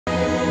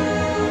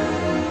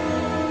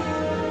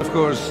of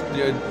course,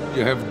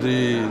 you have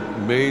the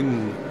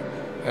main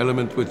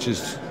element, which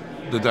is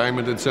the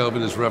diamond itself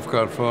in its rough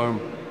cut form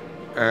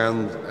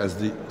and as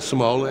the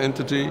small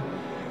entity.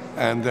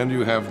 And then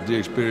you have the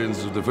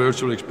experience, the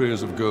virtual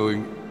experience of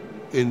going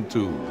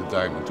into the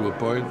diamond to a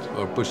point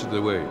or push it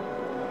away.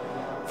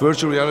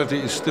 Virtual reality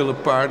is still a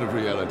part of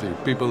reality.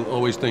 People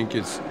always think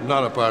it's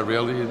not a part of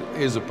reality.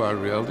 It is a part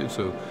of reality,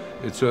 so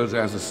it serves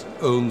as its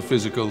own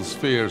physical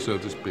sphere, so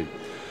to speak.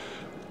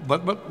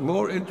 But what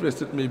more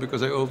interested me,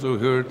 because I also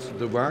heard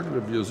the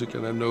Wagner music,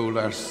 and I know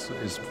Lars'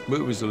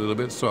 movies a little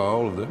bit, saw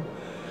all of them.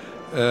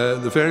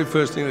 The very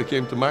first thing that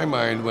came to my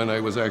mind when I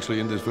was actually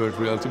in this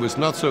virtual reality was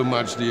not so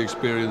much the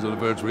experience of the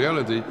virtual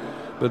reality,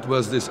 but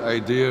was this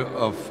idea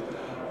of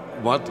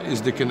what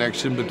is the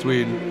connection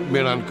between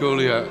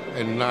melancholia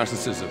and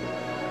narcissism.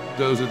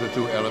 Those are the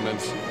two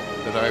elements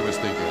that I was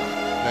thinking of.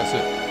 That's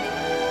it.